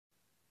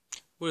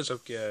What is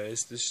up,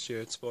 guys? This is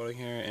Jared Spalding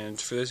here, and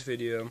for this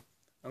video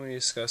I'm going to be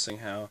discussing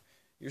how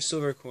your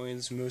silver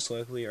coins most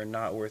likely are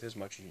not worth as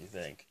much as you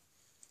think.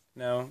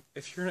 Now,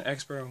 if you're an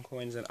expert on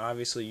coins, then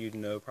obviously you'd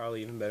know,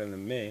 probably even better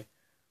than me,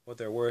 what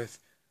they're worth.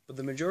 But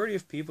the majority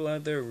of people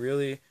out there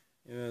really,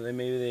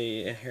 maybe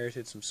they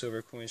inherited some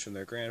silver coins from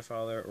their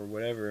grandfather or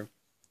whatever,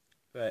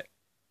 but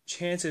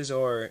chances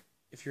are,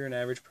 if you're an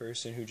average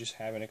person who just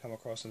happened to come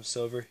across some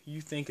silver, you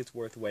think it's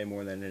worth way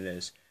more than it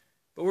is.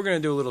 But we're going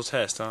to do a little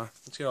test, huh?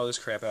 Let's get all this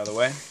crap out of the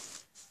way.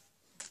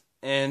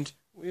 And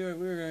what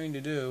we're going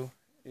to do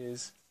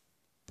is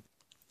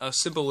a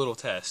simple little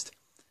test.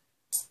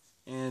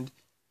 And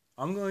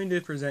I'm going to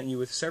present you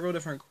with several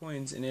different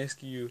coins and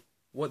ask you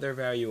what their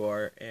value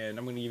are. And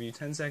I'm going to give you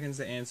 10 seconds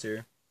to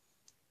answer.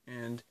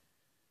 And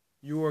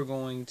you are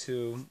going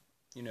to,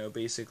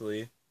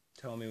 basically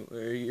tell me, or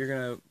you're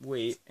going to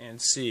wait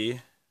and see.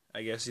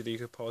 I guess either you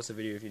could pause the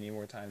video if you need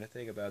more time to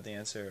think about the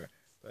answer.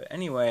 But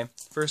anyway,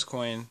 first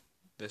coin.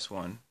 This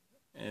one,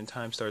 and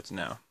time starts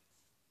now.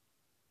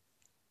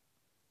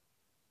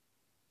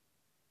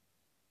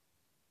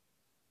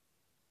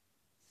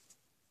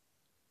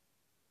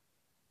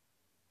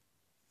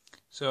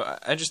 So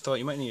I just thought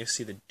you might need to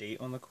see the date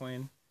on the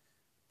coin.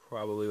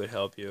 Probably would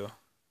help you.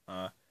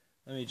 Let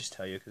me just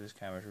tell you, because this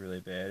camera's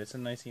really bad. It's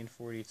a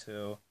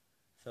 1942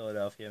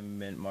 Philadelphia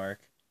mint mark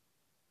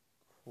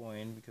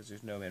coin, because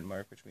there's no mint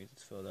mark, which means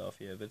it's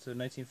Philadelphia. But it's a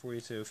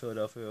 1942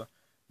 Philadelphia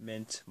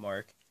mint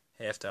mark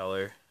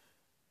 $50.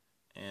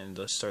 And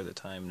let's start the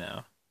time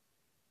now.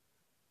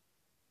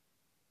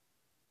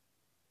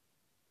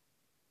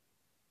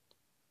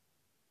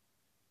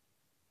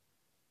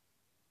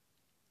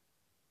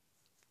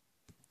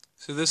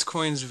 So this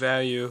coin's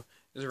value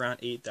is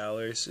around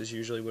 $8 is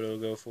usually what it'll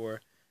go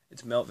for.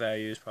 Its melt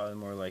value is probably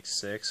more like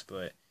 $6,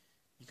 but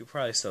you could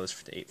probably sell this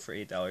for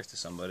 $8 to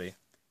somebody.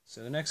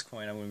 So the next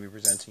coin I'm going to be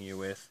presenting you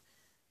with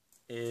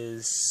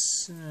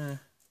is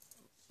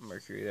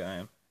Mercury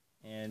dime,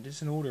 and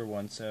it's an older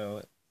one,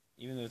 so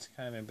even though it's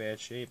kind of in bad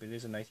shape, it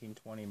is a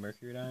 1920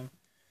 Mercury dime.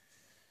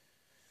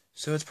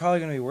 So it's probably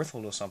going to be worth a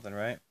little something,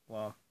 right?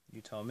 Well,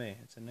 you tell me.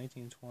 It's a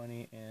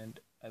 1920, and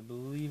I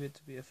believe it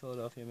to be a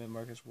Philadelphia mint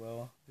mark as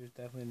well. There's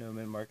definitely no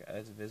mint mark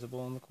as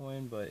visible on the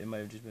coin, but it might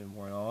have just been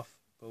worn off.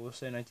 But we'll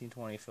say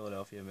 1920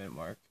 Philadelphia mint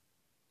mark.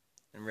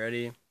 And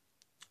ready,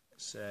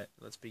 set,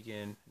 let's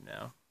begin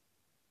now.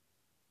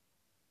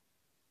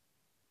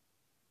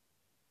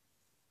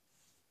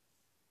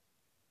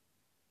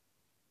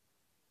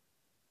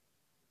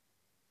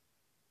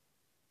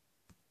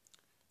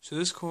 So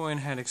this coin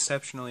had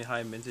exceptionally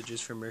high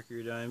mintages for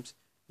Mercury dimes.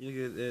 You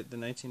look at the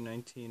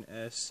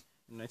 1919S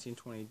and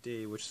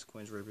 1920D, which the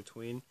coin's right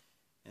between,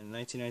 and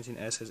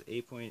 1919S has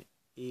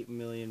 8.8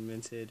 million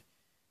minted,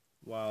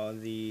 while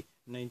the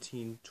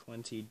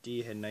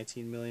 1920D had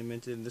 19 million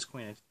minted, and this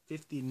coin had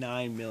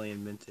 59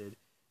 million minted.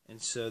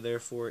 And so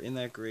therefore, in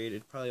that grade,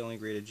 it probably only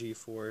graded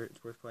G4.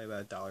 It's worth probably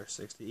about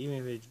 $1.60. Even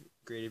if it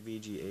graded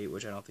VG8,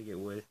 which I don't think it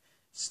would,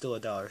 it's still a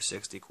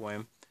 $1.60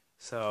 coin.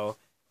 So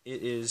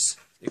it is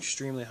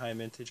extremely high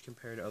mintage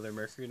compared to other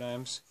Mercury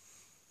dimes.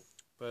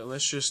 But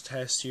let's just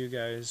test you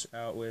guys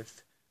out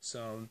with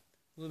a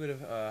little bit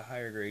of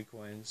higher grade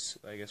coins.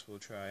 I guess we'll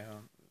try,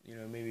 huh?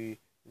 Maybe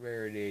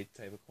rarity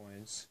type of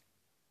coins.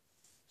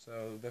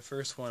 So the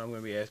first one I'm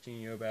going to be asking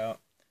you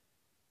about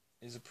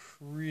is a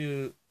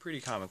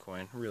pretty common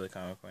coin, really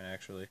common coin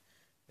actually.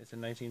 It's a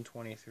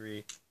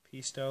 1923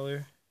 peace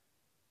dollar.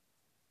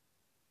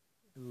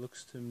 It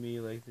looks to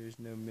me like there's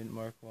no mint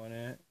mark on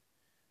it.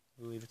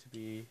 I believe it to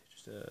be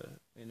just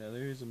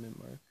there is a mint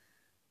mark.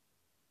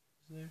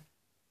 Is there?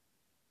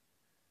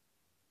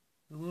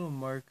 A little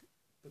mark,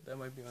 but that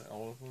might be on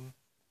all of them.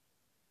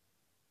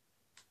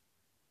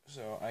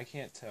 So I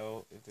can't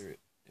tell if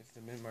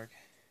the mint mark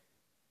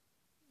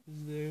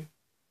is there.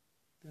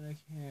 Then I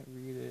can't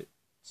read it.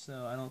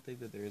 So I don't think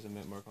that there is a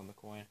mint mark on the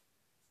coin.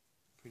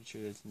 Pretty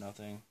sure it's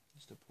nothing,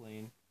 just a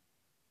plain.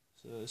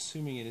 So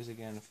assuming it is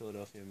again a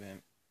Philadelphia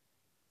mint.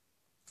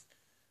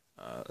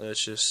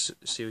 Let's just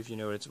see if you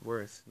know what it's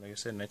worth. Like I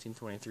said,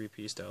 1923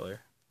 peace dollar.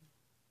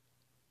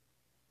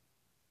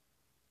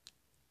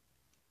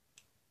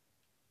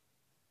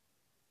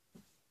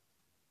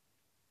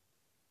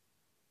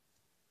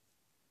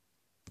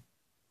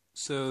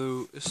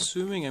 So,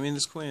 assuming,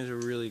 this coin is a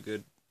really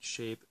good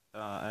shape.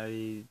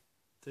 I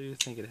do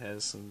think it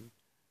has some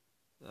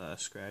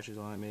scratches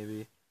on it,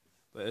 maybe.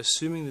 But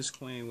assuming this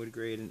coin would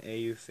grade an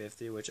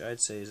AU50, which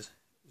I'd say is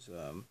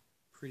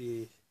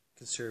pretty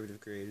conservative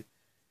grade,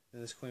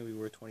 then this coin would be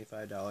worth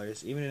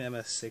 $25. Even an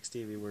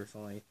MS60 would be worth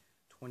only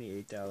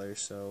 $28.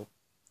 So,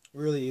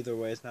 really, either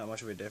way, it's not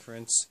much of a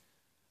difference.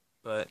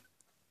 But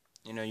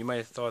you might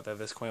have thought that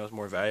this coin was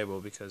more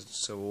valuable because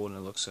it's so old and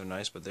it looks so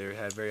nice, but they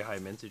had very high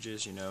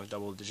mintages,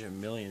 double-digit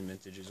million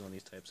mintages on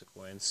these types of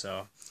coins.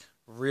 So,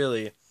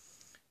 really,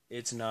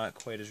 it's not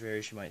quite as rare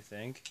as you might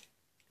think.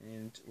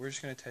 And we're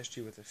just going to test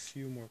you with a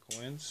few more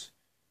coins.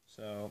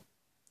 So,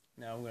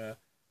 now I'm going to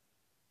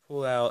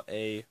pull out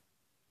a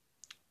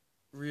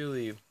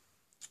really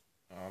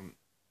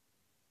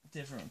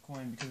different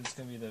coin because it's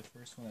going to be the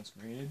first one that's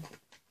graded.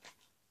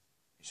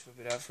 Just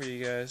whip it out for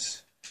you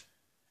guys.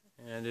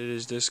 And it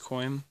is this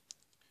coin,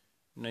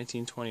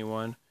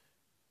 1921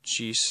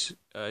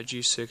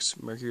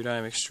 G6 Mercury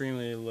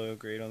extremely low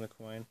grade on the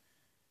coin.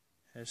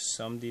 Has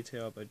some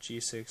detail, but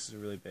G6 is a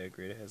really bad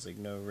grade. It has like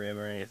no rim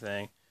or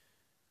anything.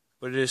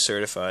 But it is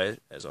certified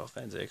as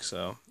authentic,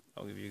 so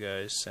I'll give you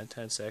guys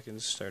 10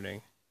 seconds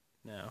starting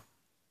now.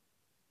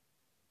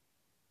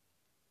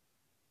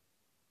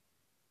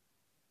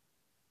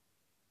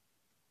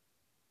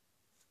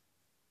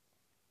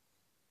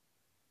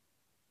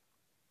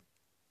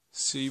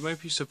 So you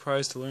might be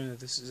surprised to learn that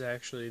this is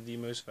actually the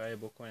most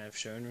valuable coin I've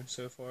shown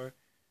so far.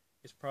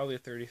 It's probably a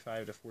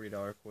 $35 to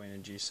 $40 coin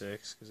in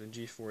G6, because in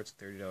G4 it's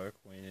a $30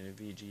 coin, and in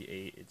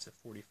VG8 it's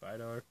a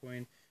 $45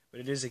 coin. But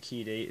it is a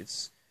keyed 8.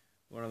 It's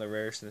one of the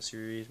rarest in the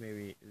series,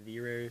 maybe the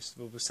rarest.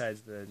 Well,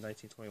 besides the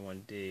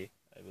 1921D,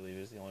 I believe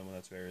is the only one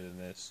that's rarer than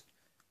this.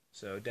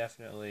 So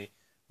definitely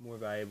more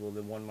valuable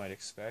than one might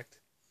expect.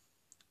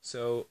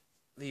 So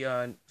the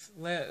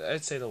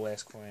I'd say the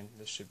last coin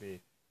this should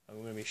be I'm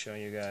going to be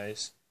showing you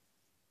guys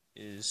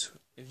is,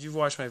 if you've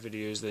watched my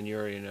videos, then you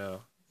already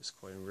know this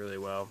coin really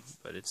well,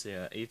 but it's the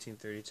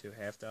 1832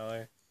 half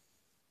dollar,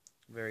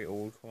 very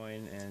old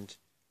coin, and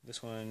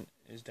this one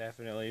is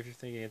definitely, if you're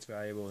thinking it's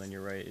valuable, then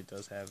you're right, it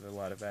does have a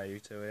lot of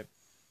value to it.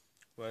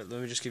 But let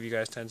me just give you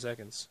guys 10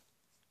 seconds.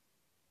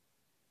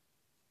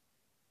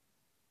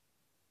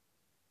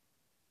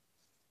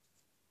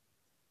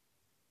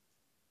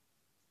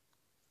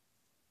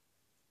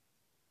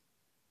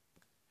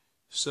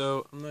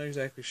 So, I'm not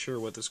exactly sure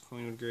what this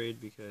coin would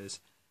grade, because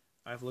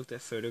I've looked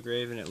at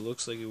Photograve and it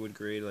looks like it would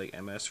grade like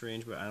MS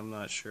range, but I'm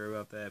not sure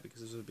about that because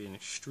this would be an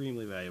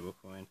extremely valuable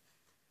coin.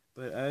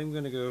 But I'm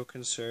going to go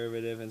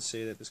conservative and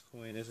say that this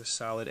coin is a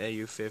solid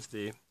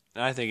AU50.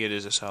 And I think it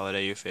is a solid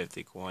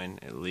AU50 coin,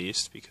 at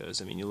least,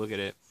 because, I mean, you look at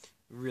it,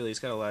 really, it's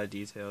got a lot of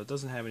detail. It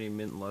doesn't have any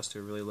mint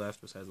luster really left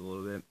besides a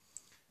little bit,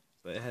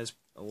 but it has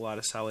a lot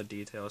of solid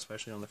detail,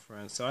 especially on the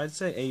front. So I'd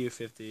say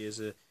AU50 is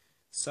a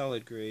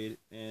solid grade,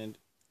 and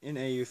in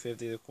AU50,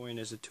 the coin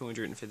is a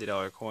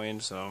 $250 coin,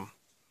 so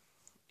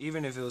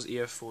even if it was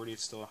EF40,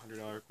 it's still a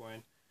 $100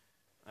 coin,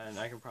 and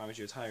I can promise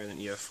you it's higher than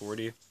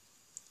EF40.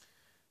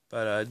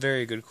 But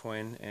very good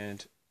coin,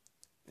 and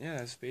yeah,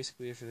 that's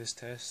basically it for this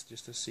test,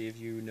 just to see if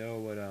you know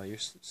what your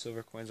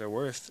silver coins are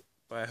worth.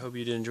 But I hope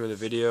you did enjoy the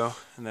video,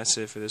 and that's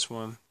it for this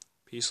one.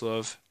 Peace,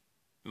 love,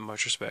 and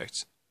much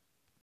respect.